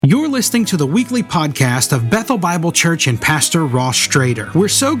You're listening to the weekly podcast of Bethel Bible Church and Pastor Ross Strader. We're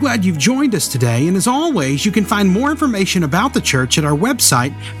so glad you've joined us today, and as always, you can find more information about the church at our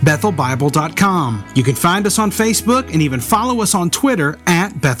website, bethelbible.com. You can find us on Facebook and even follow us on Twitter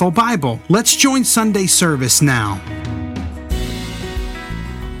at Bethel Bible. Let's join Sunday service now.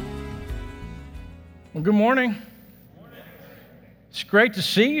 Well, good morning. It's great to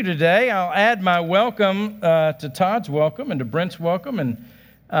see you today. I'll add my welcome to Todd's welcome and to Brent's welcome, and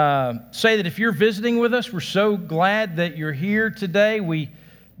say that if you're visiting with us, we're so glad that you're here today. We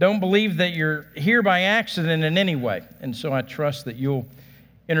don't believe that you're here by accident in any way. And so I trust that you'll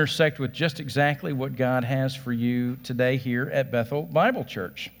intersect with just exactly what God has for you today here at Bethel Bible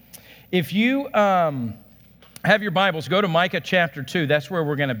Church. If you have your Bibles, go to Micah chapter 2. That's where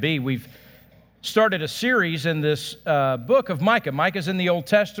we're going to be. We've started a series in this book of Micah. Micah's in the Old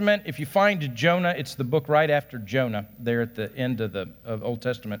Testament. If you find Jonah, it's the book right after Jonah, there at the end of the Old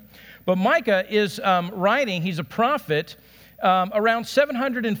Testament. But Micah is writing, he's a prophet, around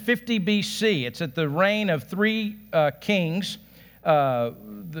 750 BC. It's at the reign of three kings,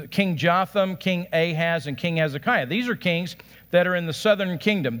 King Jotham, King Ahaz, and King Hezekiah. These are kings that are in the southern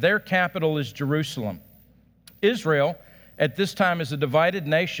kingdom. Their capital is Jerusalem. Israel, at this time, is a divided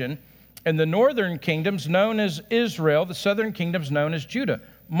nation. And the northern kingdom's known as Israel, the southern kingdom's known as Judah.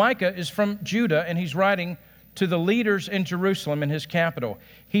 Micah is from Judah, and he's writing to the leaders in Jerusalem, in his capital.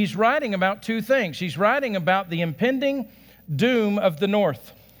 He's writing about two things. He's writing about the impending doom of the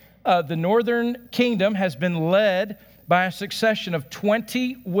north. The northern kingdom has been led by a succession of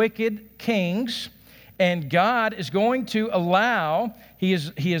 20 wicked kings, and God is going to allow, he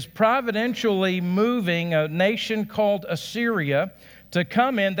is providentially moving a nation called Assyria to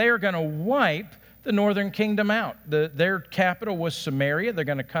come in. They are going to wipe the northern kingdom out. Their capital was Samaria. They're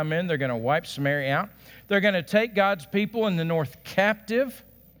going to come in. They're going to wipe Samaria out. They're going to take God's people in the north captive,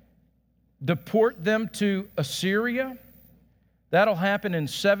 deport them to Assyria. That'll happen in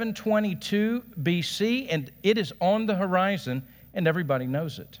 722 BC, and it is on the horizon, and everybody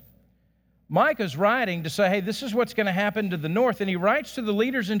knows it. Micah's writing to say, hey, this is what's going to happen to the north, and he writes to the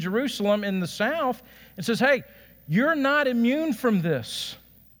leaders in Jerusalem in the south and says, hey, you're not immune from this.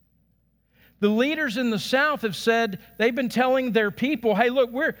 The leaders in the south have said, they've been telling their people, hey,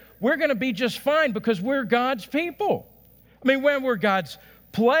 look, we're going to be just fine because we're God's people. I mean, we're God's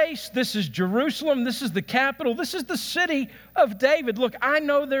place. This is Jerusalem. This is the capital. This is the city of David. Look, I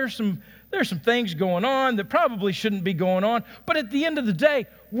know there's some things going on that probably shouldn't be going on, but at the end of the day,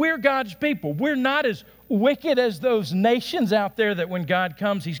 we're God's people. We're not as wicked as those nations out there that when God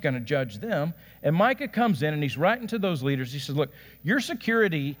comes, he's going to judge them. And Micah comes in and he's writing to those leaders. He says, look, your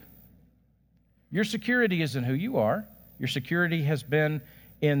security isn't who you are. Your security has been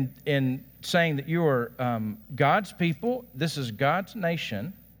in saying that you are God's people. This is God's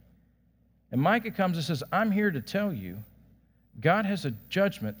nation. And Micah comes and says, I'm here to tell you, God has a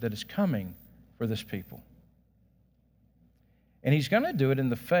judgment that is coming for this people. And he's going to do it in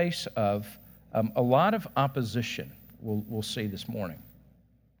the face of a lot of opposition, we'll see this morning.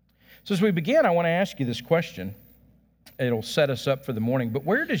 So as we begin, I want to ask you this question. It'll set us up for the morning. But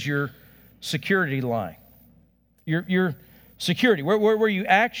where does your security lie? Your security, where you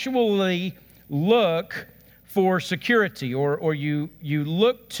actually look for security or you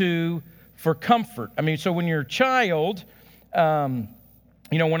look to for comfort. I mean, so when you're a child, one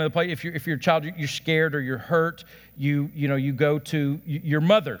of the places, if you're a child, you're scared or you're hurt, you go to your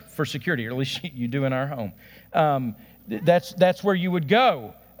mother for security, or at least you do in our home. That's where you would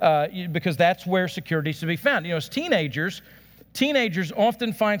go. Because that's where security is to be found. As teenagers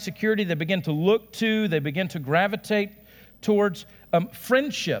often find security. They begin to look to, they begin to gravitate towards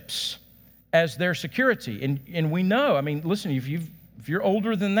friendships as their security. And we know, I mean, listen, if you're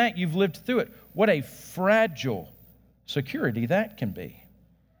older than that, you've lived through it. What a fragile security that can be.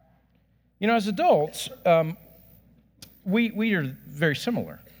 As adults, we are very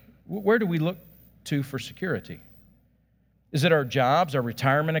similar. Where do we look to for security? Is it our jobs, our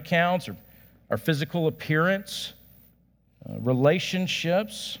retirement accounts, or our physical appearance,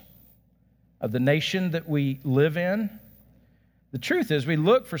 relationships of the nation that we live in? The truth is we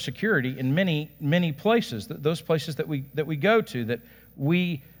look for security in many, many places, those places that we go to that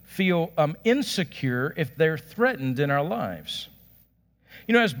we feel insecure if they're threatened in our lives.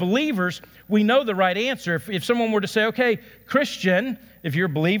 As believers, we know the right answer. If someone were to say, okay, Christian, if you're a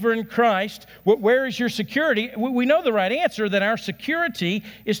believer in Christ, where is your security? We know the right answer, that our security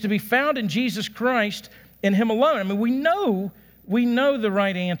is to be found in Jesus Christ, in Him alone. I mean, we know the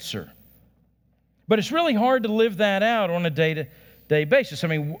right answer. But it's really hard to live that out on a day-to-day basis. I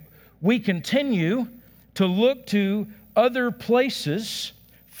mean, we continue to look to other places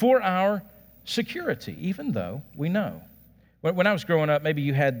for our security, even though we know. When I was growing up, maybe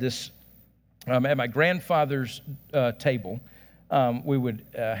you had this at my grandfather's table. We would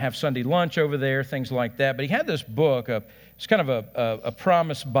have Sunday lunch over there, things like that. But he had this book. It's kind of a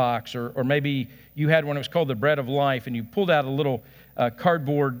promise box, or maybe you had one that was called The Bread of Life, and you pulled out a little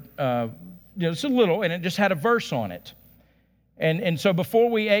cardboard, just a little, and it just had a verse on it. And so before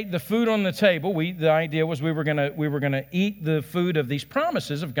we ate the food on the table, the idea was we were gonna eat the food of these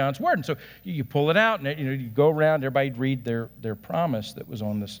promises of God's word. And so you pull it out, and you go around, everybody read their promise that was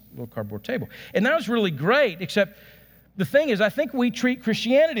on this little cardboard table. And that was really great, except the thing is, I think we treat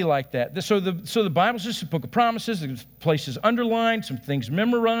Christianity like that. So the Bible's just a book of promises, there's places underlined, some things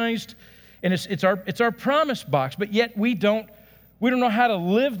memorized, and it's our promise box, but yet we don't know how to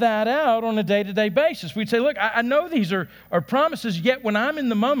live that out on a day-to-day basis. We'd say, look, I know these are promises, yet when I'm in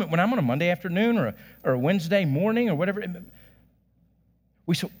the moment, when I'm on a Monday afternoon or a Wednesday morning or whatever,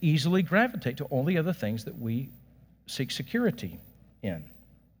 we so easily gravitate to all the other things that we seek security in.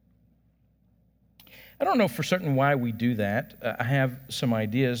 I don't know for certain why we do that. I have some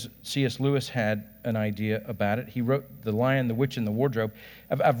ideas. C.S. Lewis had an idea about it. He wrote The Lion, the Witch, and the Wardrobe.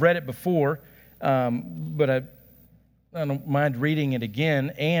 I've read it before, but I don't mind reading it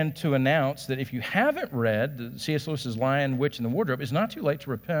again, and to announce that if you haven't read C.S. Lewis's Lion, Witch, and the Wardrobe, it's not too late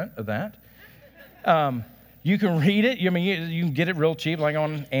to repent of that. You can read it. You can get it real cheap, like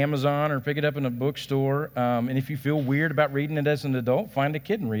on Amazon, or pick it up in a bookstore. And if you feel weird about reading it as an adult, find a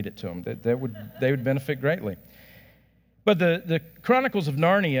kid and read it to them. They would benefit greatly. But the Chronicles of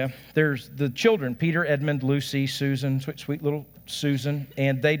Narnia, there's the children, Peter, Edmund, Lucy, Susan, sweet little Susan,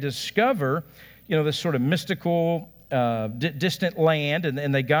 and they discover, this sort of mystical, distant land,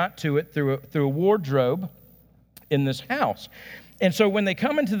 and they got to it through a wardrobe in this house. And so when they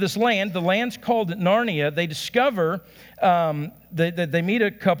come into this land, the land's called Narnia, they discover they meet a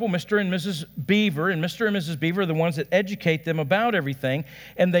couple, Mr. and Mrs. Beaver, and Mr. and Mrs. Beaver are the ones that educate them about everything,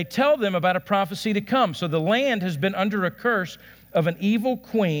 and they tell them about a prophecy to come. So the land has been under a curse of an evil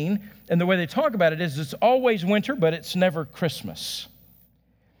queen, and the way they talk about it is it's always winter, but it's never Christmas.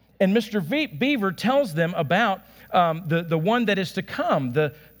 And Mr. Beaver tells them about the one that is to come,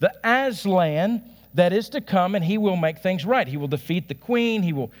 the Aslan that is to come, and he will make things right. He will defeat the queen.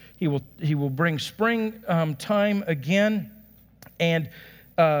 He will bring spring time again, and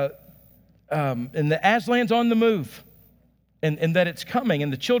the Aslan's on the move, and that it's coming.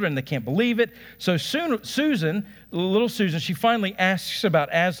 And the children, they can't believe it. So Susan, little Susan, she finally asks about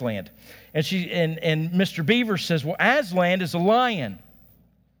Aslan, and Mr. Beaver says, "Well, Aslan is a lion,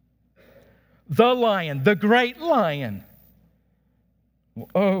 the great lion." Well,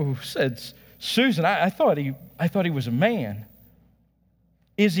 "Oh," said Susan, I thought he was a man.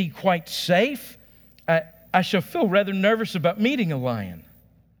 "Is he quite safe? I shall feel rather nervous about meeting a lion."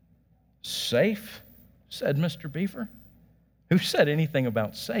 "Safe?" said Mr. Beaver. "Who said anything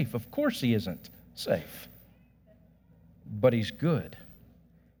about safe? Of course he isn't safe. But he's good.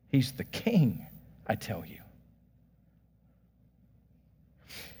 He's the king, I tell you."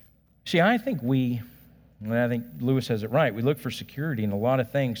 See, I think Lewis has it right. We look for security in a lot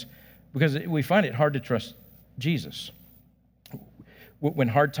of things because we find it hard to trust Jesus. When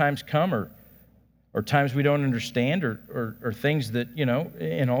hard times come, or times we don't understand, or things that,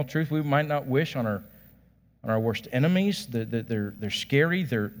 in all truth, we might not wish on our worst enemies. They're scary,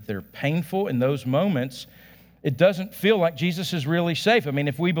 they're painful in those moments. It doesn't feel like Jesus is really safe.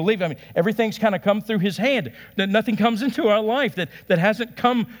 If we believe, everything's kind of come through his hand. Nothing comes into our life that hasn't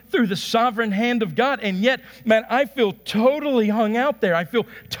come through the sovereign hand of God. And yet, man, I feel totally hung out there. I feel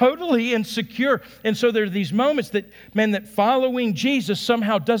totally insecure. And so there are these moments that following Jesus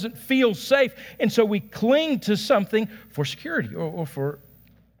somehow doesn't feel safe. And so we cling to something for security or for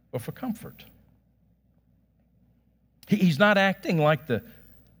comfort. He's not acting like the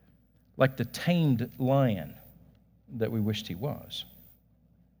tamed lion that we wished he was.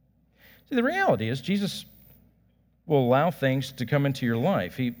 See, the reality is Jesus will allow things to come into your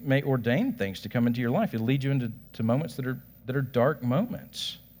life. He may ordain things to come into your life. He'll lead you into moments that are dark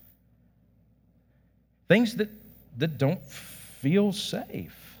moments. Things that don't feel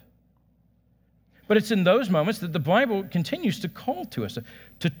safe. But it's in those moments that the Bible continues to call to us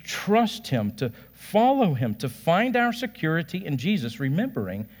to trust him, to follow him, to find our security in Jesus,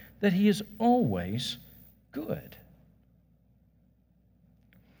 remembering that he is always good.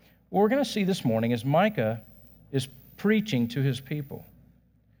 What we're going to see this morning is Micah is preaching to his people.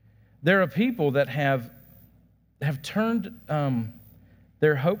 There are people that have turned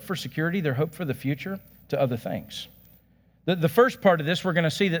their hope for security, their hope for the future, to other things. The first part of this, we're going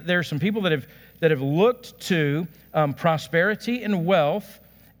to see that there are some people that have looked to prosperity and wealth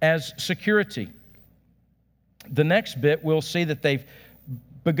as security. The next bit, we'll see that they've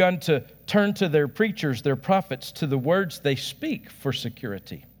begun to turn to their preachers, their prophets, to the words they speak for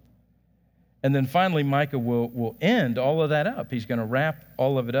security. And then finally, Micah will end all of that up. He's going to wrap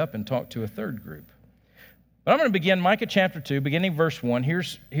all of it up and talk to a third group. But I'm going to begin Micah chapter 2, beginning verse 1.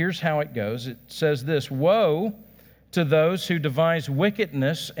 Here's how it goes. It says this: "Woe to those who devise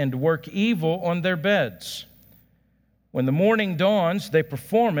wickedness and work evil on their beds. When the morning dawns, they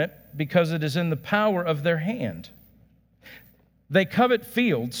perform it because it is in the power of their hand. They covet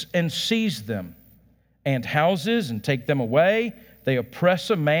fields and seize them, and houses and take them away. They oppress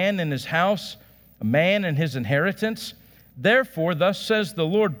a man in his house, a man in his inheritance. Therefore, thus says the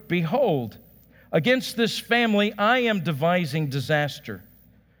Lord, behold, against this family I am devising disaster,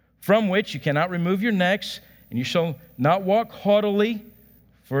 from which you cannot remove your necks, and you shall not walk haughtily,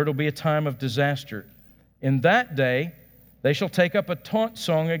 for it'll be a time of disaster. In that day they shall take up a taunt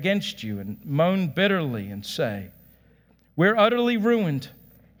song against you and moan bitterly and say, we're utterly ruined.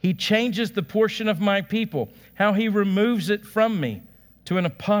 He changes the portion of my people, how he removes it from me. To an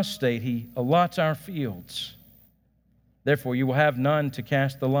apostate he allots our fields. Therefore you will have none to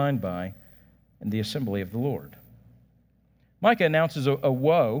cast the line by in the assembly of the Lord." Micah announces a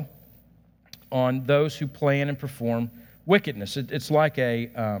woe on those who plan and perform wickedness. It's like a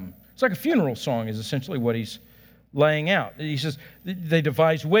funeral song is essentially what he's laying out. He says they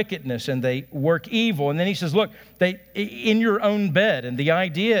devise wickedness and they work evil. And then he says, look, they in your own bed. And the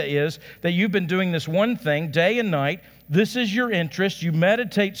idea is that you've been doing this one thing day and night. This is your interest. You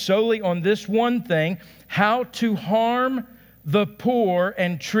meditate solely on this one thing, how to harm the poor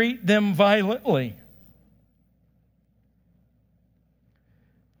and treat them violently.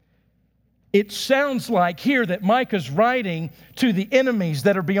 It sounds like here that Micah's writing to the enemies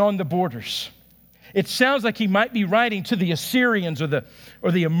that are beyond the borders. It sounds like he might be writing to the Assyrians or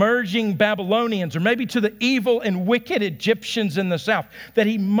the emerging Babylonians, or maybe to the evil and wicked Egyptians in the south, that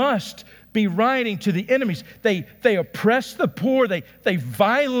he must be writing to the enemies. They oppress the poor. They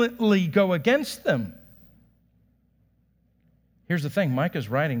violently go against them. Here's the thing. Micah's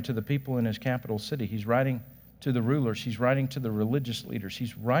writing to the people in his capital city. He's writing to the rulers. He's writing to the religious leaders.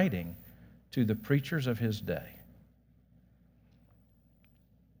 He's writing to the preachers of his day.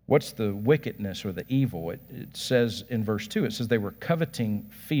 What's the wickedness or the evil? It says in verse 2, it says they were coveting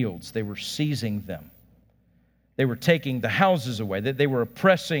fields. They were seizing them. They were taking the houses away. That they were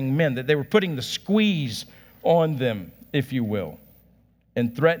oppressing men. That they were putting the squeeze on them, if you will,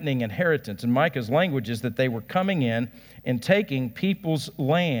 and threatening inheritance. And Micah's language is that they were coming in and taking people's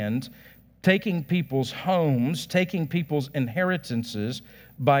land, taking people's homes, taking people's inheritances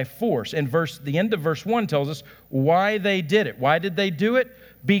by force. And the end of verse 1 tells us why they did it. Why did they do it?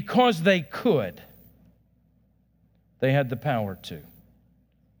 Because they could. They had the power to.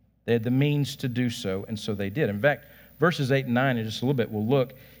 They had the means to do so, and so they did. In fact, verses 8 and 9, in just a little bit, we'll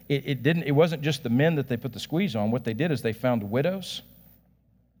look. It wasn't just the men that they put the squeeze on. What they did is they found widows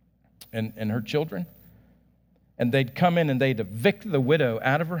and her children, and they'd come in and they'd evict the widow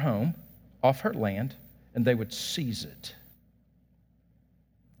out of her home, off her land, and they would seize it.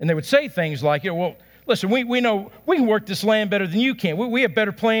 And they would say things like, well, listen, we know we can work this land better than you can. We have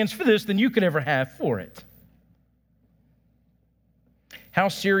better plans for this than you could ever have for it. How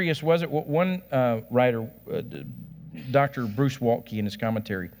serious was it? One writer, Dr. Bruce Waltke, in his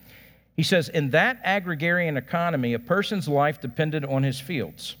commentary, he says, in that agrarian economy, a person's life depended on his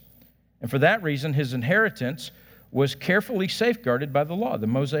fields. And for that reason, his inheritance was carefully safeguarded by the law, the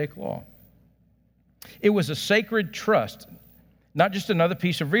Mosaic Law. It was a sacred trust, not just another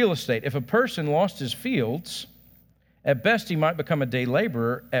piece of real estate. If a person lost his fields, at best he might become a day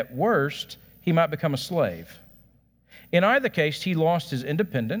laborer. At worst, he might become a slave. In either case, he lost his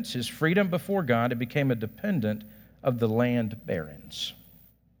independence, his freedom before God, and became a dependent of the land barons.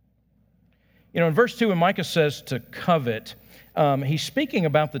 In verse 2, when Micah says to covet, he's speaking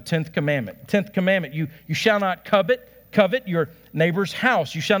about the 10th commandment. 10th commandment, you shall not covet your neighbor's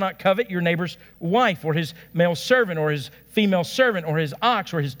house. You shall not covet your neighbor's wife or his male servant or his female servant or his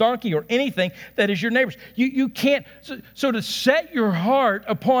ox or his donkey or anything that is your neighbor's. You can't. So to set your heart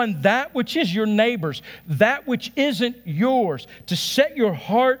upon that which is your neighbor's, that which isn't yours, to set your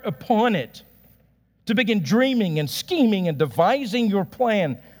heart upon it, to begin dreaming and scheming and devising your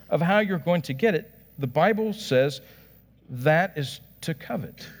plan of how you're going to get it, the Bible says that is to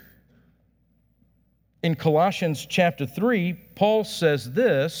covet. In Colossians chapter 3, Paul says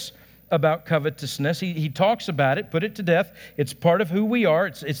this about covetousness. He talks about it, put it to death. It's part of who we are.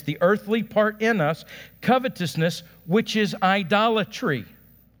 It's the earthly part in us. Covetousness, which is idolatry.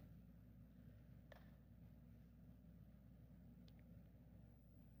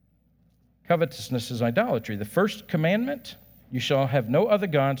 Covetousness is idolatry. The first commandment, you shall have no other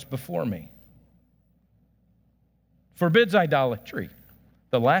gods before me, forbids idolatry.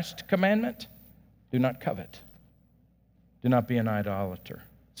 The last commandment, do not covet. Do not be an idolater.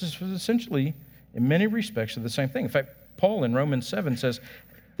 This is essentially, in many respects, the same thing. In fact, Paul in Romans 7 says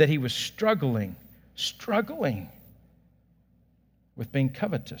that he was struggling with being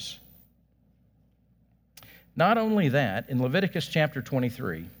covetous. Not only that, in Leviticus chapter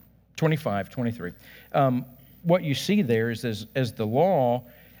 25, 23, what you see there is as the law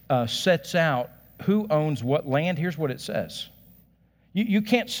sets out who owns what land, here's what it says. You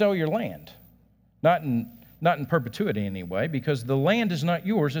can't sell your land, not in perpetuity anyway, because the land is not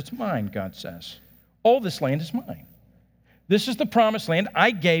yours, it's mine, God says. All this land is mine. This is the promised land. I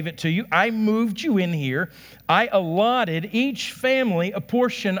gave it to you. I moved you in here. I allotted each family a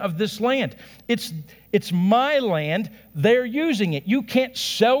portion of this land. It's my land. They're using it. You can't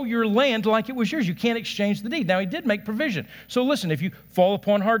sell your land like it was yours. You can't exchange the deed. Now, he did make provision. So listen, if you fall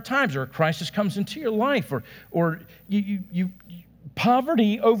upon hard times or a crisis comes into your life or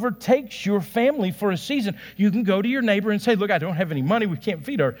poverty overtakes your family for a season, you can go to your neighbor and say, look, I don't have any money. We can't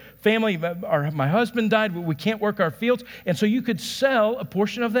feed our family. My husband died. We can't work our fields. And so you could sell a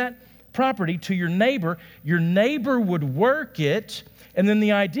portion of that property to your neighbor. Your neighbor would work it. And then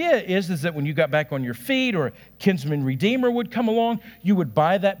the idea is that when you got back on your feet or a kinsman redeemer would come along, you would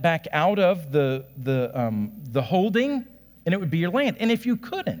buy that back out of the holding, and it would be your land. And if you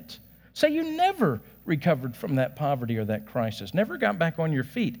couldn't, say you never recovered from that poverty or that crisis, never got back on your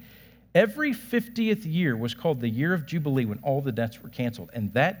feet, every 50th year was called the year of Jubilee when all the debts were canceled,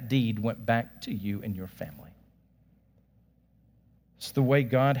 and that deed went back to you and your family. It's the way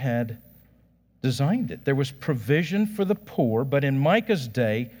God had designed it. There was provision for the poor, but in Micah's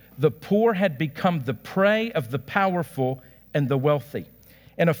day, the poor had become the prey of the powerful and the wealthy.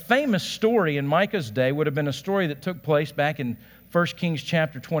 And a famous story in Micah's day would have been a story that took place back in 1 Kings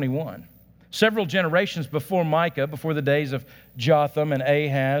chapter 21. Several generations before Micah, before the days of Jotham and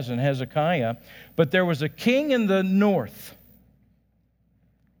Ahaz and Hezekiah, but there was a king in the north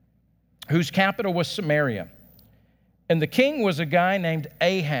whose capital was Samaria. And the king was a guy named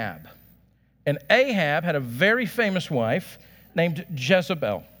Ahab. And Ahab had a very famous wife named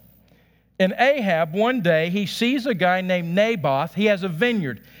Jezebel. And Ahab, one day, he sees a guy named Naboth. He has a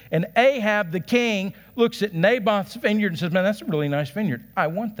vineyard. And Ahab, the king, looks at Naboth's vineyard and says, man, that's a really nice vineyard. I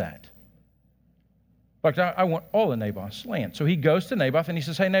want that. In fact, I want all of Naboth's land. So he goes to Naboth and he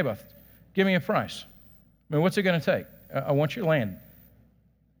says, hey, Naboth, give me a price. I mean, what's it going to take? I want your land.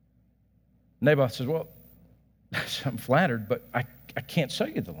 Naboth says, well, I'm flattered, but I can't sell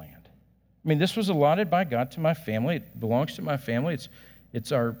you the land. I mean, this was allotted by God to my family. It belongs to my family.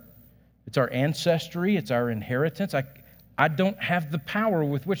 It's our ancestry. It's our inheritance. I don't have the power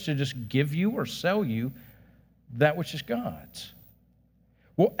with which to just give you or sell you that which is God's.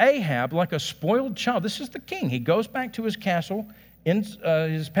 Well, Ahab, like a spoiled child, this is the king. He goes back to his castle, in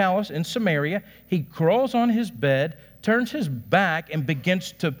his palace in Samaria. He crawls on his bed, turns his back, and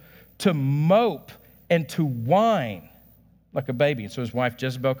begins to mope and to whine like a baby. And so his wife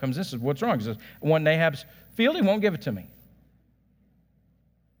Jezebel comes in and says, what's wrong? He says, I want Nahab's field. He won't give it to me.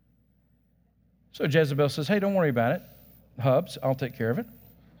 So Jezebel says, hey, don't worry about it. Hubs, I'll take care of it.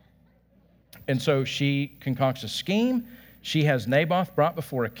 And so she concocts a scheme. She has Naboth brought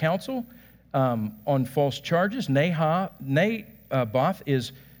before a council on false charges. Naboth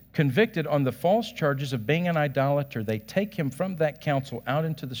is convicted on the false charges of being an idolater. They take him from that council out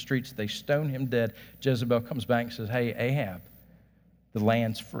into the streets. They stone him dead. Jezebel comes back and says, hey, Ahab, the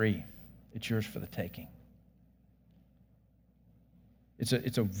land's free. It's yours for the taking.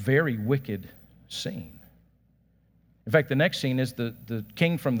 It's a very wicked scene. In fact, the next scene is the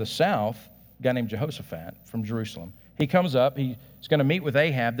king from the south, a guy named Jehoshaphat from Jerusalem. He comes up. He's going to meet with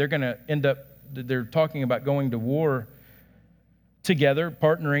Ahab. They're talking about going to war together,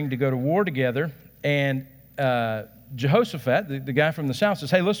 partnering to go to war together. And Jehoshaphat, the guy from the south, says,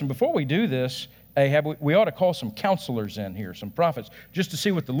 hey, listen, before we do this, Ahab, we ought to call some counselors in here, some prophets, just to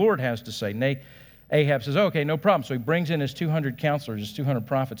see what the Lord has to say. And Ahab says, okay, no problem. So he brings in his 200 counselors, his 200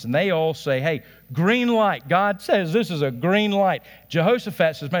 prophets, and they all say, hey, green light. God says this is a green light.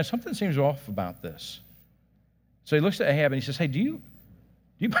 Jehoshaphat says, man, something seems off about this. So he looks at Ahab and he says, hey, do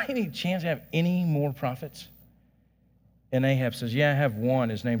you by any chance have any more prophets? And Ahab says, yeah, I have one.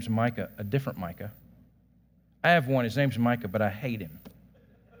 His name's Micah, a different Micah. I have one. His name's Micah, but I hate him.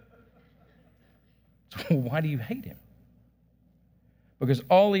 So why do you hate him? Because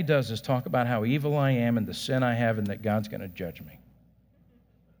all he does is talk about how evil I am and the sin I have and that God's going to judge me.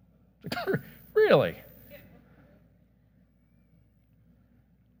 Really?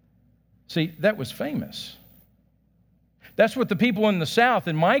 See, that was famous. That's what the people in the south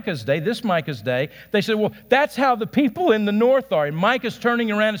in Micah's day, this Micah's day, they said, well, that's how the people in the north are. And Micah's turning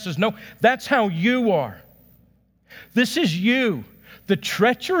around and says, no, that's how you are. This is you. The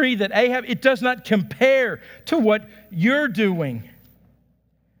treachery that Ahab, it does not compare to what you're doing.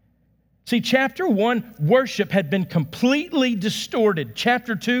 See, chapter 1, worship had been completely distorted.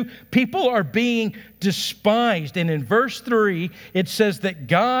 Chapter 2, people are being despised. And in verse 3, it says that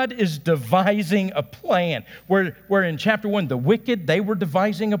God is devising a plan. Where in chapter 1, the wicked, they were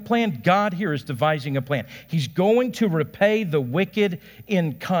devising a plan. God here is devising a plan. He's going to repay the wicked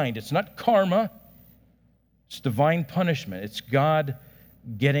in kind. It's not karma. It's divine punishment. It's God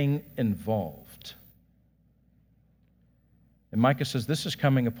getting involved. And Micah says, this is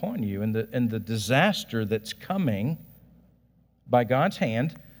coming upon you. And the disaster that's coming by God's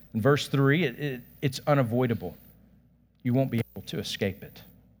hand, in verse 3, it's unavoidable. You won't be able to escape it.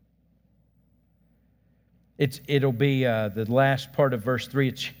 It'll be, the last part of verse 3,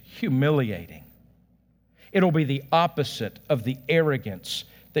 it's humiliating. It'll be the opposite of the arrogance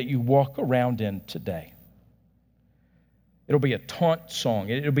that you walk around in today. It'll be a taunt song.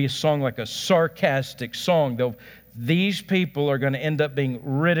 It'll be a song like a sarcastic song. These people are going to end up being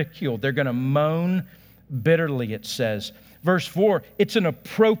ridiculed. They're going to moan bitterly, it says. Verse 4, it's an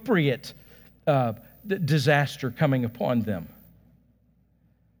appropriate disaster coming upon them.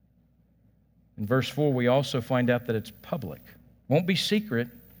 In verse 4, we also find out that it's public. It won't be secret.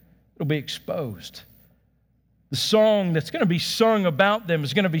 It'll be exposed. The song that's going to be sung about them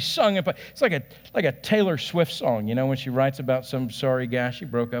is going to be sung about. It's like a Taylor Swift song, you know, when she writes about some sorry guy she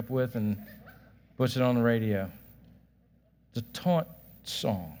broke up with and puts it on the radio. It's a taunt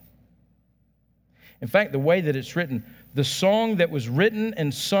song. In fact, the way that it's written, the song that was written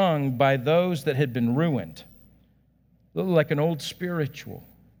and sung by those that had been ruined, like an old spiritual,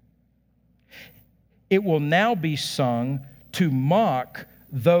 it will now be sung to mock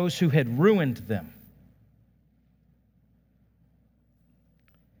those who had ruined them.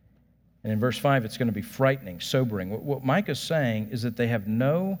 And in verse 5, it's going to be frightening, sobering. What Micah's saying is that they have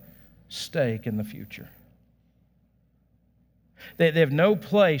no stake in the future. They have no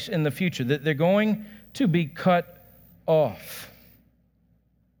place in the future, that they're going to be cut off.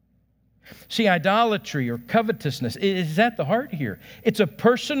 See, idolatry or covetousness is at the heart here. It's a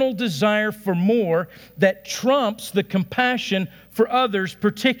personal desire for more that trumps the compassion for others,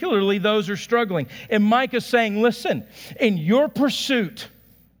 particularly those who are struggling. And Micah's saying, listen, in your pursuit,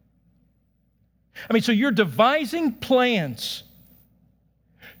 so you're devising plans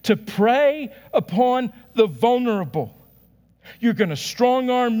to prey upon the vulnerable. You're going to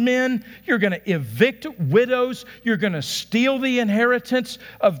strong-arm men. You're going to evict widows. You're going to steal the inheritance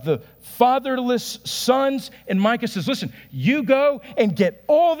of the fatherless sons. And Micah says, listen, you go and get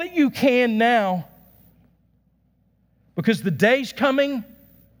all that you can now, because the day's coming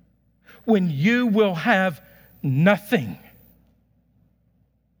when you will have nothing.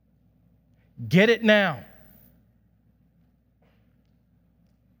 Get it now.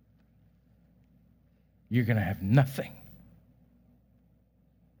 You're going to have nothing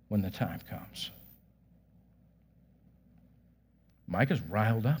when the time comes. Micah's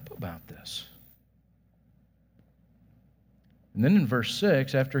riled up about this. And then in verse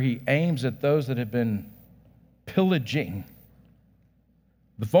 6, after he aims at those that have been pillaging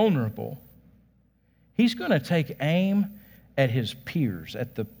the vulnerable, he's going to take aim at his peers,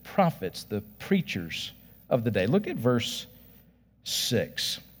 at the prophets, the preachers of the day. Look at verse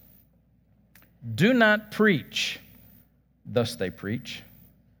 6. Do not preach, thus they preach.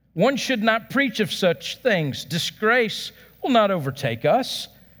 One should not preach of such things. Disgrace will not overtake us.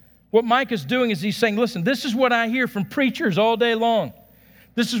 What Micah's doing is he's saying, listen, this is what I hear from preachers all day long.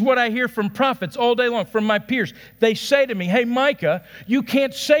 This is what I hear from prophets all day long, from my peers. They say to me, hey, Micah, you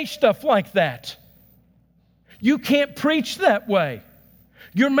can't say stuff like that. You can't preach that way.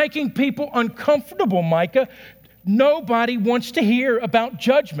 You're making people uncomfortable, Micah. Nobody wants to hear about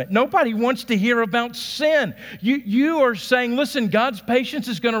judgment. Nobody wants to hear about sin. You are saying, listen, God's patience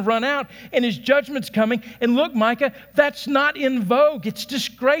is going to run out and His judgment's coming. And look, Micah, that's not in vogue. It's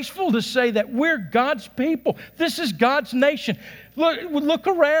disgraceful to say that we're God's people. This is God's nation. Look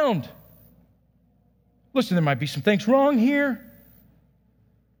around. Listen, there might be some things wrong here.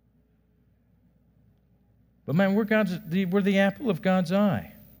 But man, we're the apple of God's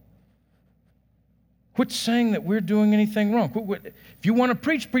eye. Quit saying that we're doing anything wrong. If you want to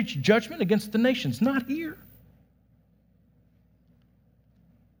preach judgment against the nations, not here.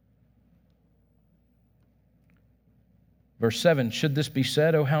 Verse 7, should this be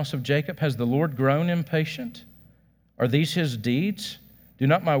said, O house of Jacob, has the Lord grown impatient? Are these His deeds? Do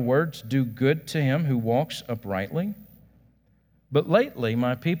not my words do good to him who walks uprightly? But lately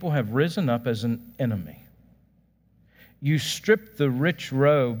my people have risen up as an enemy. You strip the rich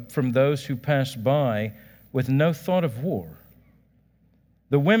robe from those who pass by with no thought of war.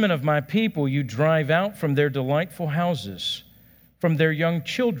 The women of my people you drive out from their delightful houses. From their young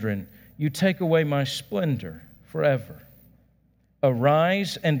children you take away my splendor forever.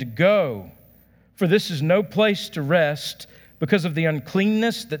 Arise and go, for this is no place to rest, because of the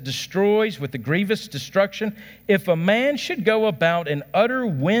uncleanness that destroys with the grievous destruction. If a man should go about and utter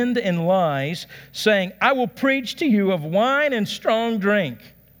wind and lies, saying, I will preach to you of wine and strong drink,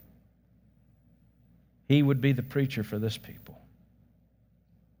 he would be the preacher for this people.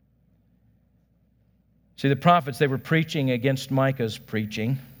 See, the prophets, they were preaching against Micah's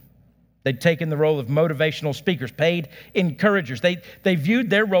preaching. They'd taken the role of motivational speakers, paid encouragers. They viewed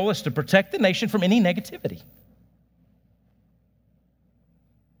their role as to protect the nation from any negativity.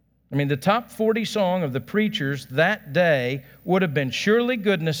 I mean, the top 40 song of the preachers that day would have been, surely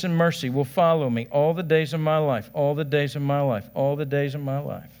goodness and mercy will follow me all the days of my life, all the days of my life, all the days of my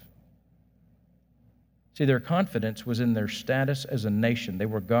life. See, their confidence was in their status as a nation. They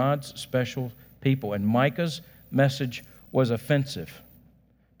were God's special people, and Micah's message was offensive.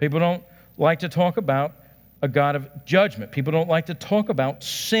 People don't like to talk about a God of judgment. People don't like to talk about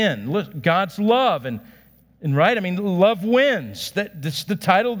sin, God's love, and right? I mean, love wins. That's the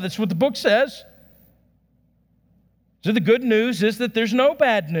title. That's what the book says. So the good news is that there's no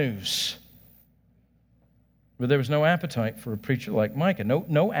bad news. But there was no appetite for a preacher like Micah.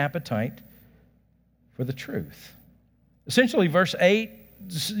 No appetite for the truth. Essentially, verse 8,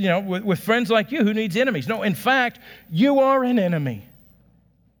 with friends like you, who needs enemies? No, in fact, you are an enemy.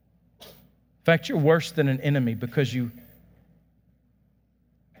 In fact, you're worse than an enemy because you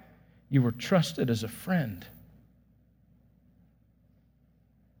were trusted as a friend.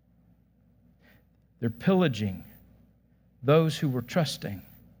 They're pillaging those who were trusting.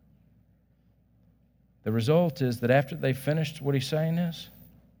 The result is that after they finished, what he's saying is,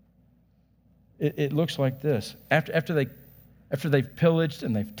 it looks like this. After they've pillaged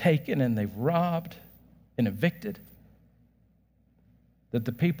and they've taken and they've robbed and evicted, that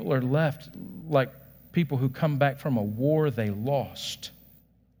the people are left like people who come back from a war they lost.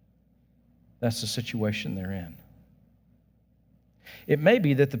 That's the situation they're in. It may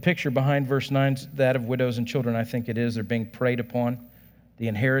be that the picture behind verse 9 is that of widows and children. I think it is. They're being preyed upon. The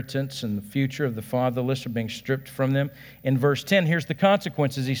inheritance and the future of the fatherless are being stripped from them. In verse 10, here's the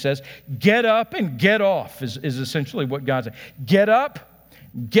consequences. He says, get up and get off is essentially what God said. Get up,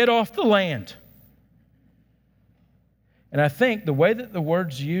 get off the land. And I think the way that the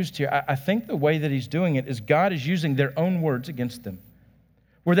word's used here, I think the way that he's doing it is God is using their own words against them.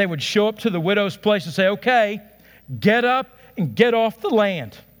 Where they would show up to the widow's place and say, okay, get up and get off the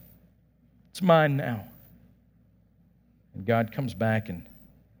land. It's mine now. And God comes back and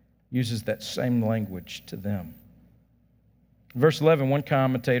uses that same language to them. Verse 11, one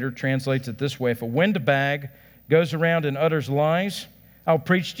commentator translates it this way: if a windbag goes around and utters lies, I'll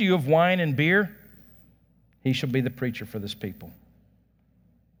preach to you of wine and beer. He shall be the preacher for this people.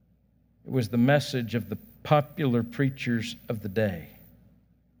 It was the message of the popular preachers of the day.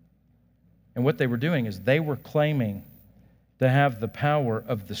 And what they were doing is they were claiming to have the power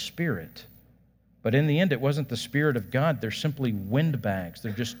of the Spirit. But in the end, it wasn't the Spirit of God. They're simply windbags.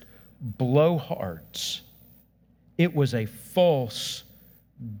 They're just blowhards. It was a false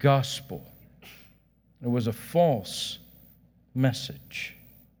gospel. It was a false message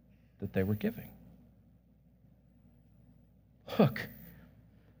that they were giving. Look,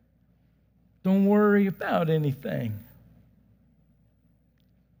 don't worry about anything.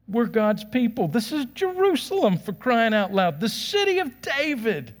 We're God's people. This is Jerusalem, for crying out loud, the city of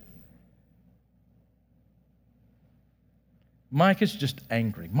David. Micah's just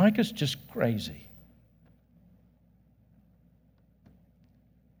angry. Micah's just crazy.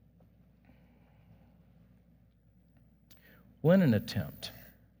 Well, in an attempt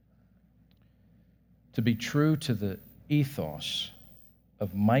to be true to the ethos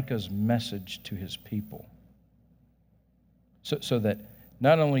of Micah's message to his people, so that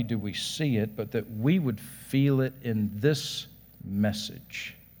not only do we see it, but that we would feel it in this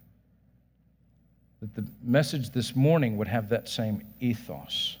message. That the message this morning would have that same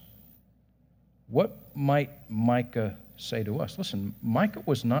ethos. What might Micah say to us? Listen, Micah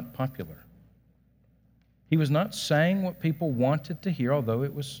was not popular. He was not saying what people wanted to hear, although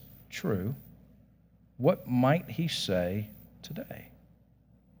it was true. What might he say today?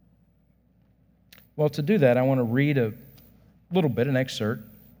 Well, to do that, I want to read a little bit, an excerpt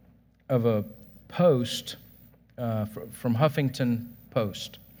of a post from Huffington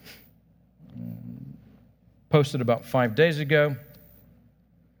post. Posted about 5 days ago.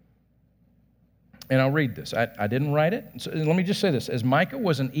 And I'll read this. I didn't write it. So let me just say this. As Micah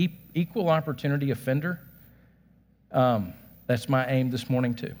was an equal opportunity offender, that's my aim this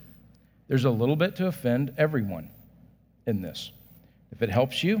morning too. There's a little bit to offend everyone in this. If it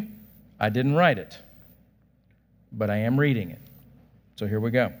helps you, I didn't write it, but I am reading it. So here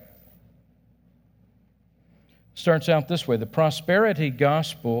we go. Starts out this way. The prosperity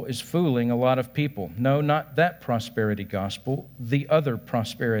gospel is fooling a lot of people. No, not that prosperity gospel, the other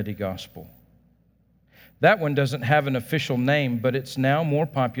prosperity gospel. That one doesn't have an official name, but it's now more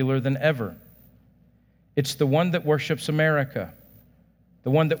popular than ever. It's the one that worships America, the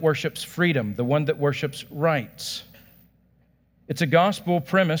one that worships freedom, the one that worships rights. It's a gospel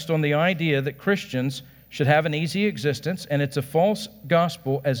premised on the idea that Christians should have an easy existence, and it's a false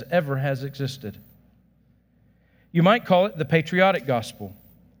gospel as ever has existed. You might call it the patriotic gospel,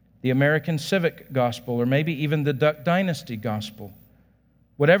 the American civic gospel, or maybe even the Duck Dynasty gospel.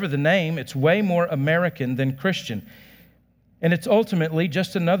 Whatever the name, it's way more American than Christian. And it's ultimately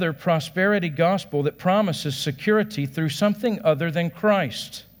just another prosperity gospel that promises security through something other than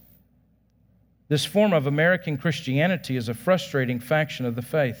Christ. This form of American Christianity is a frustrating faction of the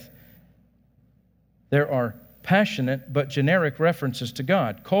faith. There are passionate but generic references to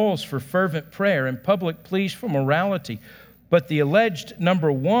God, calls for fervent prayer, and public pleas for morality. But the alleged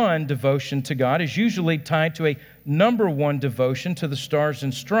number one devotion to God is usually tied to a number one devotion to the Stars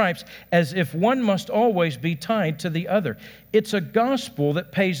and Stripes, as if one must always be tied to the other. It's a gospel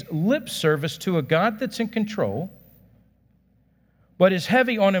that pays lip service to a God that's in control, but is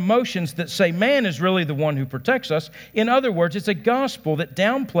heavy on emotions that say man is really the one who protects us. In other words, it's a gospel that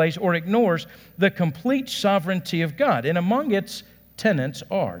downplays or ignores the complete sovereignty of God. And among its tenets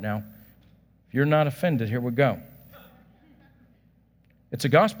are, now, if you're not offended, here we go. It's a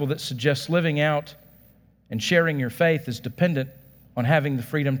gospel that suggests living out and sharing your faith is dependent on having the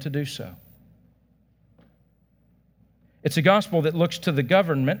freedom to do so. It's a gospel that looks to the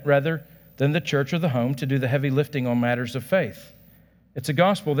government rather than the church or the home to do the heavy lifting on matters of faith. It's a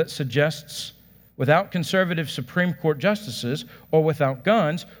gospel that suggests without conservative Supreme Court justices or without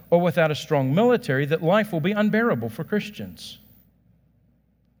guns or without a strong military that life will be unbearable for Christians.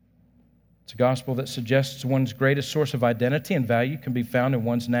 It's a gospel that suggests one's greatest source of identity and value can be found in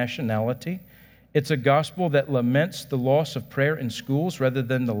one's nationality. It's a gospel that laments the loss of prayer in schools rather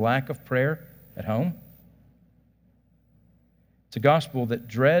than the lack of prayer at home. It's a gospel that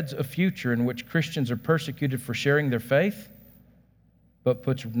dreads a future in which Christians are persecuted for sharing their faith, but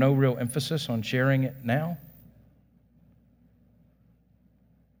puts no real emphasis on sharing it now.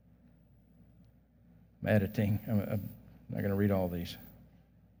 I'm editing. I'm not going to read all these.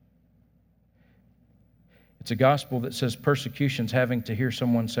 It's a gospel that says persecution's having to hear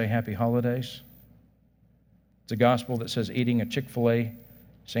someone say happy holidays. It's a gospel that says eating a Chick-fil-A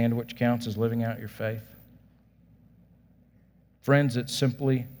sandwich counts as living out your faith. Friends, it's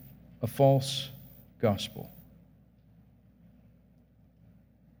simply a false gospel.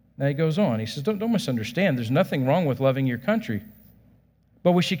 Now he goes on. He says, don't misunderstand. There's nothing wrong with loving your country,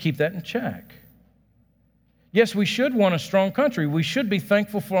 but we should keep that in check. Yes, we should want a strong country. We should be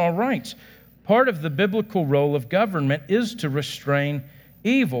thankful for our rights. Part of the biblical role of government is to restrain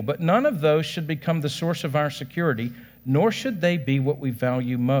evil, but none of those should become the source of our security, nor should they be what we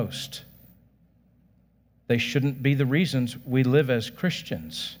value most. They shouldn't be the reasons we live as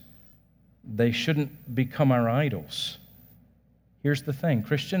Christians. They shouldn't become our idols. Here's the thing.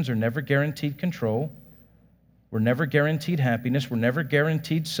 Christians are never guaranteed control. We're never guaranteed happiness. We're never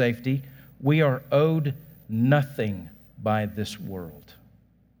guaranteed safety. We are owed nothing by this world.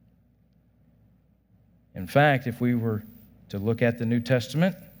 In fact, if we were to look at the New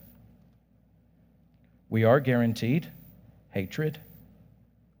Testament, we are guaranteed hatred,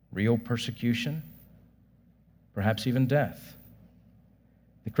 real persecution, perhaps even death.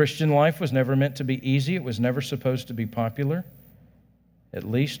 The Christian life was never meant to be easy. It was never supposed to be popular, at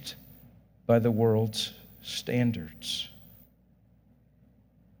least by the world's standards.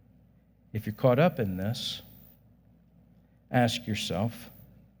 If you're caught up in this, ask yourself,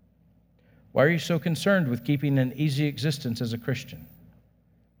 why are you so concerned with keeping an easy existence as a Christian?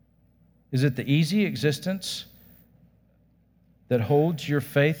 Is it the easy existence that holds your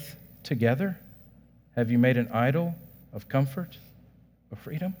faith together? Have you made an idol of comfort, of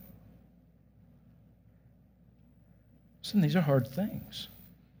freedom? Listen, these are hard things.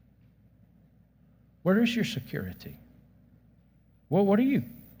 Where is your security? Well, what are you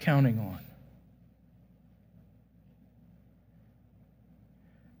counting on?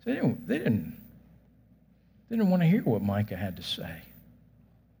 They didn't want to hear what Micah had to say.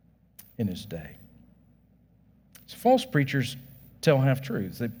 in his day. So false preachers tell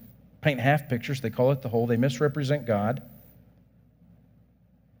half-truths. They paint half pictures. They call it the whole. They misrepresent God.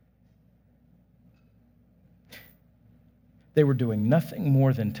 They were doing nothing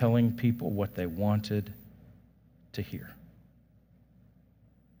more than telling people what they wanted to hear.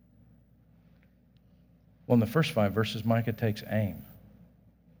 Well, in the first 5 verses, Micah takes aim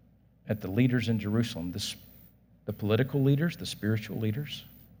at the leaders in Jerusalem, the political leaders, the spiritual leaders.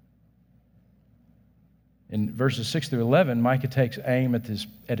 In verses 6 through 11, Micah takes aim at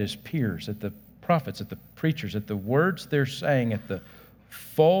his peers, at the prophets, at the preachers, at the words they're saying, at the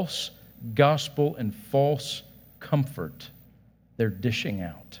false gospel and false comfort they're dishing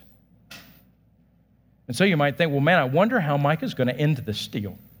out. And so you might think, well, man, I wonder how Micah's going to end this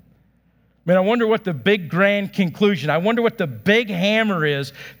deal. I wonder what the big grand conclusion, I wonder what the big hammer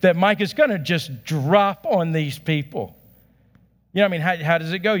is that Micah's going to just drop on these people. You know, how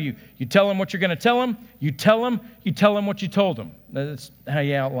does it go? You tell them what you're going to tell them, you tell them what you told them. That's how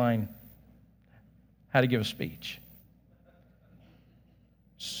you outline how to give a speech.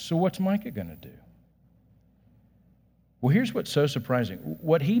 So what's Micah going to do? Well, here's what's so surprising.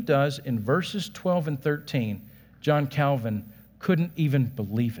 What he does in verses 12 and 13, John Calvin couldn't even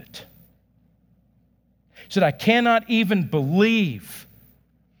believe it. He said, I cannot even believe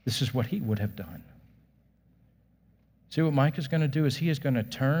this is what he would have done. See, what Micah's going to do is he is going to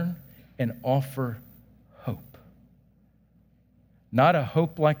turn and offer hope. Not a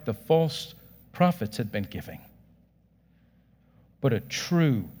hope like the false prophets had been giving, but a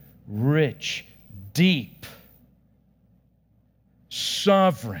true, rich, deep,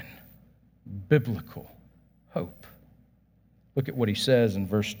 sovereign, biblical hope. Look at what he says in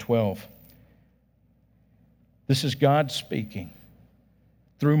verse 12. This is God speaking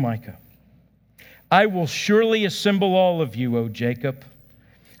through Micah. I will surely assemble all of you, O Jacob.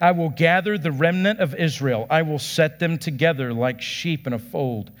 I will gather the remnant of Israel. I will set them together like sheep in a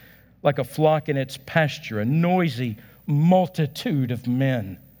fold, like a flock in its pasture, a noisy multitude of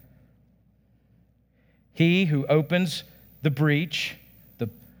men. He who opens the breach,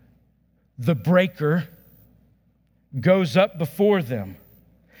 the breaker, goes up before them.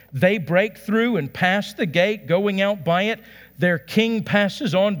 They break through and pass the gate, going out by it. Their king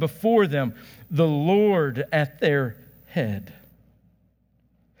passes on before them, the Lord at their head.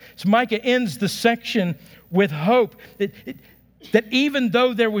 So Micah ends the section with hope that even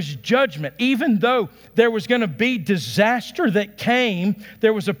though there was judgment, even though there was going to be disaster that came,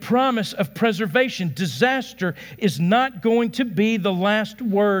 there was a promise of preservation. Disaster is not going to be the last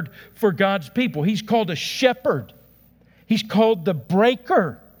word for God's people. He's called a shepherd. He's called the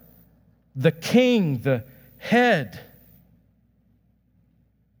breaker, the king, the head.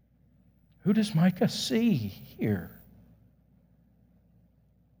 Who does Micah see here?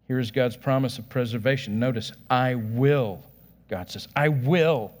 Here is God's promise of preservation. Notice, I will. God says, I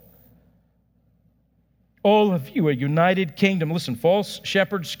will. All of you, a united kingdom. Listen, false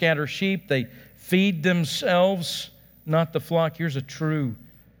shepherds scatter sheep. They feed themselves, not the flock. Here's a true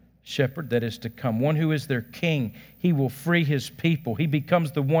shepherd that is to come, one who is their king. He will free his people. He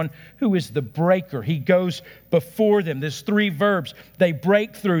becomes the one who is the breaker. He goes before them. There's 3 verbs. They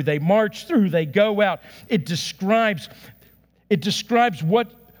break through, they march through, they go out. It describes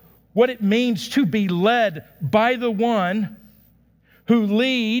what it means to be led by the one who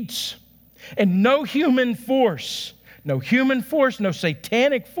leads, and no human force, no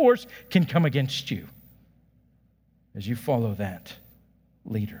satanic force can come against you as you follow that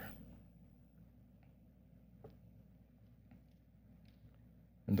leader.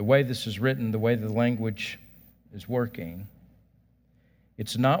 And the way this is written, the way the language is working,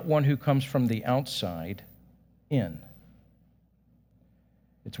 it's not one who comes from the outside in.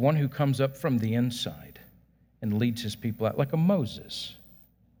 It's one who comes up from the inside and leads his people out, like a Moses,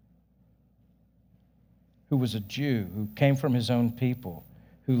 who was a Jew, who came from his own people,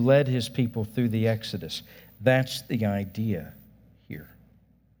 who led his people through the Exodus. That's the idea here.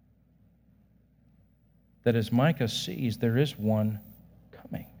 That as Micah sees, there is one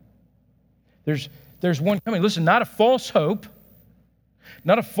coming. There's one coming. Listen, not a false hope,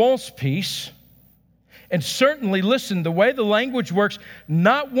 not a false peace, and certainly, listen, the way the language works,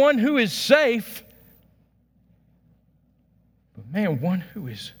 not one who is safe, but man, one who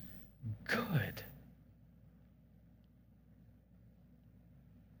is good.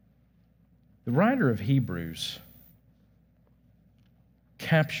 The writer of Hebrews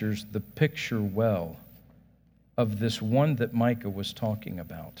captures the picture well of this one that Micah was talking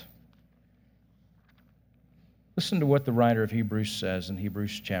about. Listen to what the writer of Hebrews says in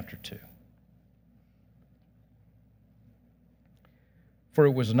Hebrews chapter 2. For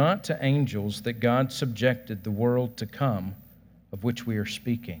it was not to angels that God subjected the world to come, of which we are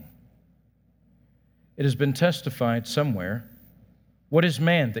speaking. It has been testified somewhere, what is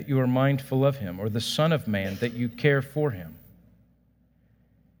man that you are mindful of him, or the Son of Man that you care for him?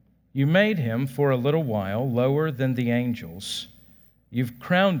 You made him for a little while lower than the angels. You've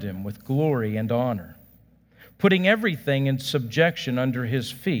crowned him with glory and honor, putting everything in subjection under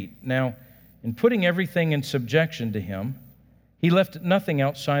his feet. Now, in putting everything in subjection to him, he left nothing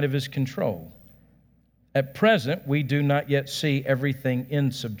outside of his control. At present, we do not yet see everything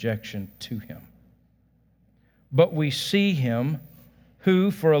in subjection to him. But we see him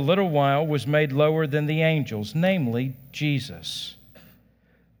who for a little while was made lower than the angels, namely Jesus,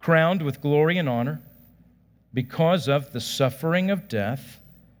 crowned with glory and honor because of the suffering of death,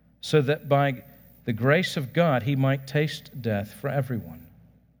 so that by the grace of God he might taste death for everyone.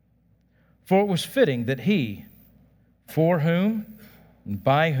 For it was fitting that he, for whom and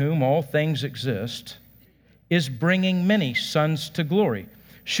by whom all things exist, is bringing many sons to glory,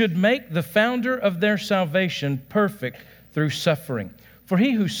 should make the founder of their salvation perfect through suffering. For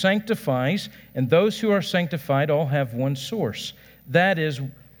he who sanctifies and those who are sanctified all have one source. That is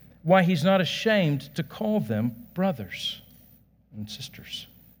why he's not ashamed to call them brothers and sisters,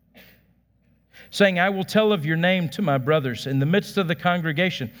 saying, I will tell of your name to my brothers. In the midst of the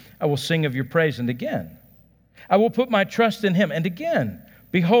congregation, I will sing of your praise. And again, I will put my trust in him. And again,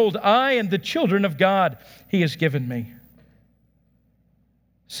 behold, I and the children of God he has given me.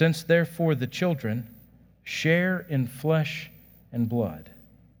 Since therefore the children share in flesh and blood,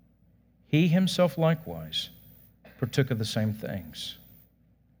 he himself likewise partook of the same things,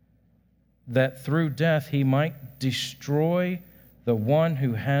 that through death he might destroy the one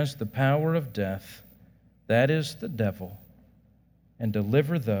who has the power of death, that is the devil, and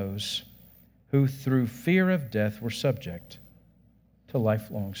deliver those who through fear of death were subject to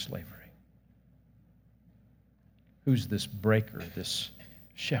lifelong slavery. Who's this breaker, this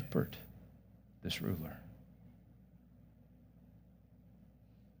shepherd, this ruler?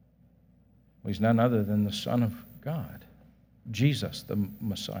 Well, he's none other than the Son of God, Jesus, the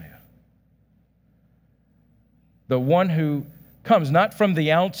Messiah. The one who comes not from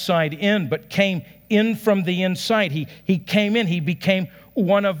the outside in, but came in from the inside. He came in, he became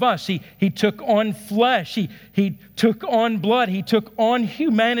one of us. He took on flesh, he took on blood, he took on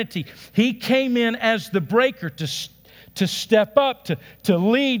humanity. He came in as the breaker to step up, to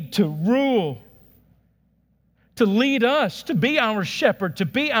lead, to rule, to lead us, to be our shepherd, to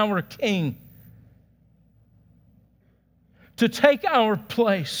be our king, to take our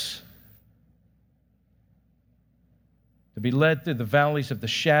place, to be led through the valleys of the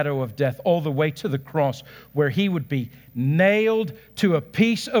shadow of death all the way to the cross, where he would be nailed to a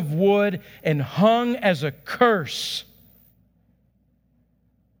piece of wood and hung as a curse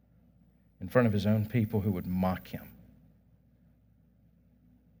in front of his own people who would mock him,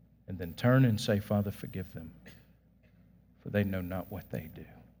 and then turn and say, Father, forgive them, for they know not what they do.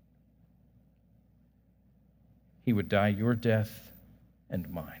 He would die your death and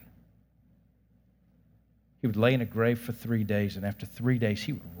mine. He would lay in a grave for 3 days, and after 3 days,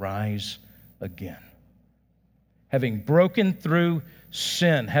 he would rise again. Having broken through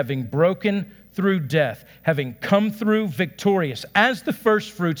sin, having broken through death, having come through victorious as the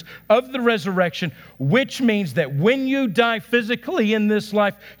first fruits of the resurrection, which means that when you die physically in this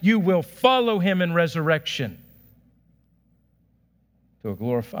life, you will follow him in resurrection to a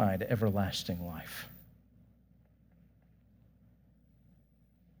glorified, everlasting life.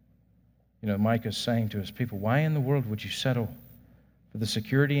 You know, Micah's saying to his people, why in the world would you settle for the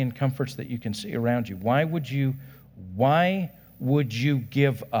security and comforts that you can see around you? Why would you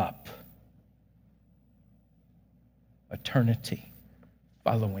give up eternity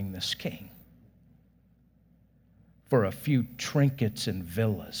following this king for a few trinkets and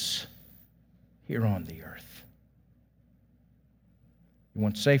villas here on the earth? You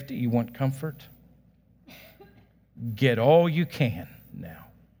want safety? You want comfort? Get all you can now.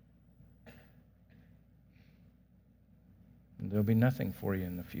 There'll be nothing for you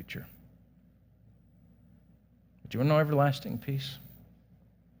in the future. But you want to know everlasting peace?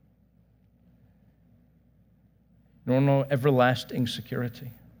 You want to know everlasting security?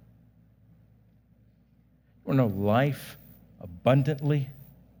 You want to know life abundantly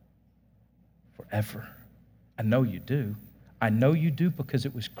forever? I know you do. I know you do, because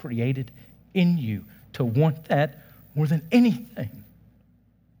it was created in you to want that more than anything.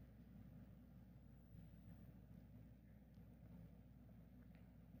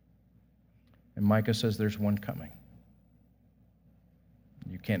 And Micah says there's one coming.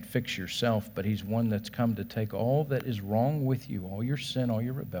 You can't fix yourself, but he's one that's come to take all that is wrong with you, all your sin, all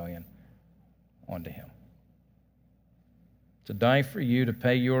your rebellion, onto him. To die for you, to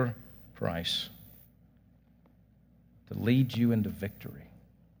pay your price, to lead you into victory.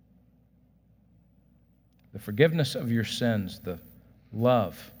 The forgiveness of your sins, the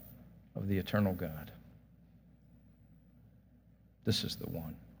love of the eternal God. This is the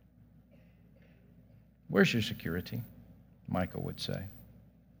one. Where's your security? Micah would say.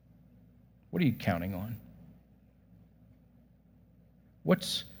 What are you counting on?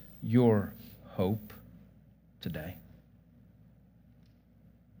 What's your hope today?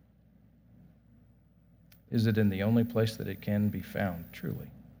 Is it in the only place that it can be found, truly?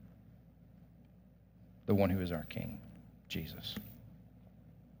 The one who is our King, Jesus.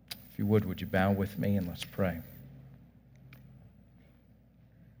 If you would you bow with me and let's pray.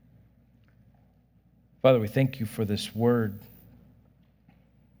 Father, we thank you for this word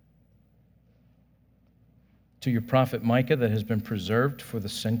to your prophet Micah that has been preserved for the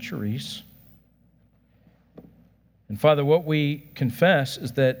centuries. And Father, what we confess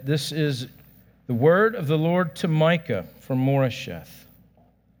is that this is the word of the Lord to Micah from Moresheth.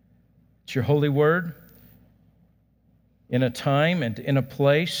 It's your holy word in a time and in a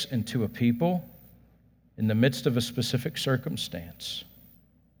place and to a people in the midst of a specific circumstance.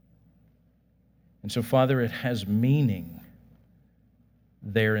 And so, Father, it has meaning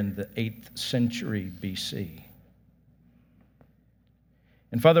there in the 8th century BC.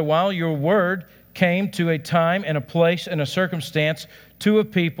 And Father, while your word came to a time and a place and a circumstance to a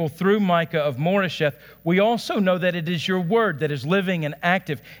people through Micah of Moresheth, we also know that it is your word that is living and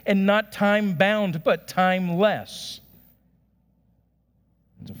active and not time-bound, but timeless.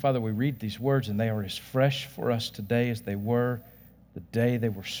 And so, Father, we read these words and they are as fresh for us today as they were the day they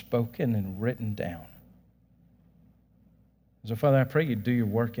were spoken and written down. So, Father, I pray you'd do your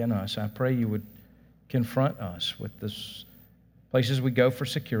work in us. I pray you would confront us with this places we go for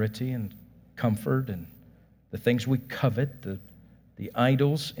security and comfort and the things we covet, the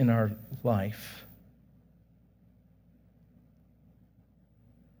idols in our life.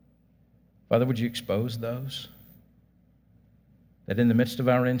 Father, would you expose those? That in the midst of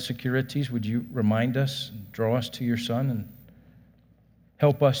our insecurities, would you remind us and draw us to your Son and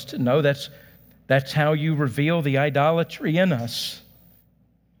help us to know that's how you reveal the idolatry in us,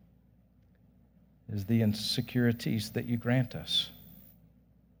 is the insecurities that you grant us.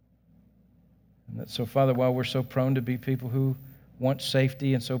 And that, so, Father, while we're so prone to be people who want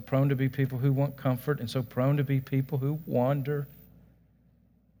safety and so prone to be people who want comfort and so prone to be people who wander,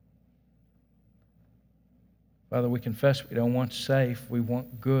 Father, we confess we don't want safe, we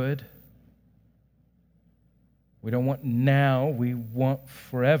want good. We don't want now, we want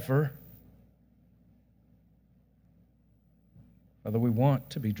forever. Father, we want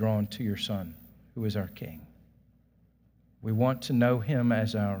to be drawn to your Son, who is our King. We want to know him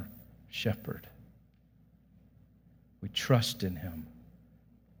as our shepherd. We trust in him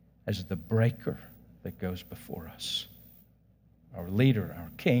as the breaker that goes before us, our leader, our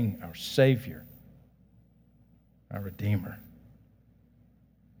King, our Savior, our Redeemer.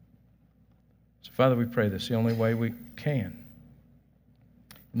 So, Father, we pray this the only way we can.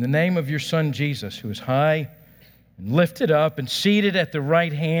 In the name of your Son, Jesus, who is high and lifted up and seated at the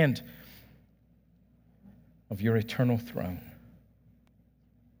right hand of your eternal throne,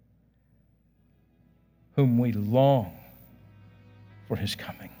 whom we long for his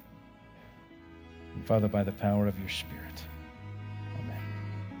coming. And Father, by the power of your Spirit, amen.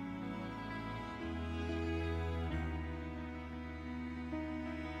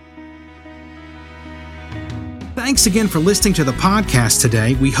 Thanks again for listening to the podcast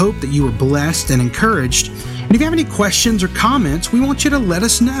today. We hope that you were blessed and encouraged. And if you have any questions or comments, we want you to let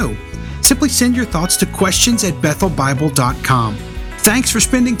us know. Simply send your thoughts to questions@bethelbible.com. Thanks for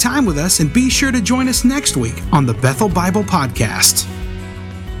spending time with us, and be sure to join us next week on the Bethel Bible Podcast.